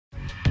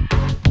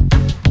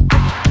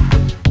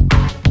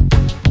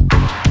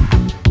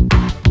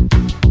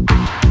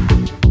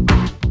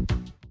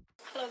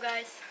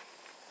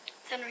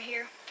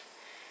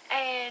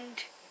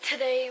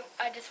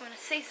just want to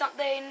say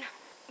something.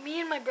 Me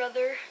and my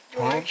brother,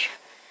 George,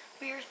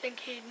 we were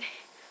thinking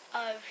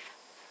of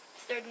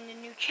starting a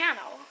new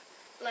channel,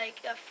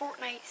 like a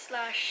Fortnite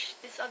slash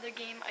this other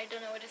game, I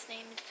don't know what his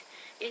name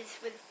is,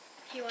 with,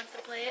 he wants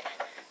to play it,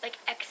 like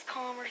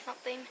XCOM or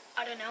something,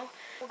 I don't know.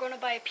 We're going to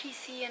buy a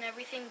PC and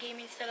everything,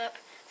 gaming setup,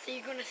 so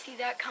you're going to see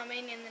that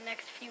coming in the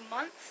next few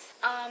months.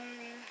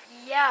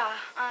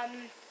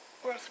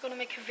 We're also going to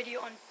make a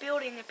video on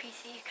building the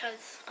PC,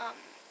 because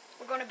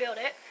we're going to build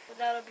it. So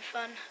that'll be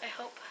fun, I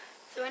hope.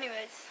 So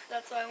anyways,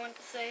 that's all I want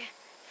to say.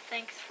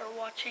 Thanks for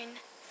watching.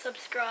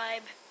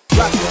 Subscribe.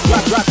 Drop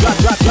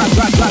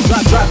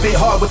it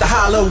hard with the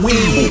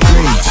Halloween.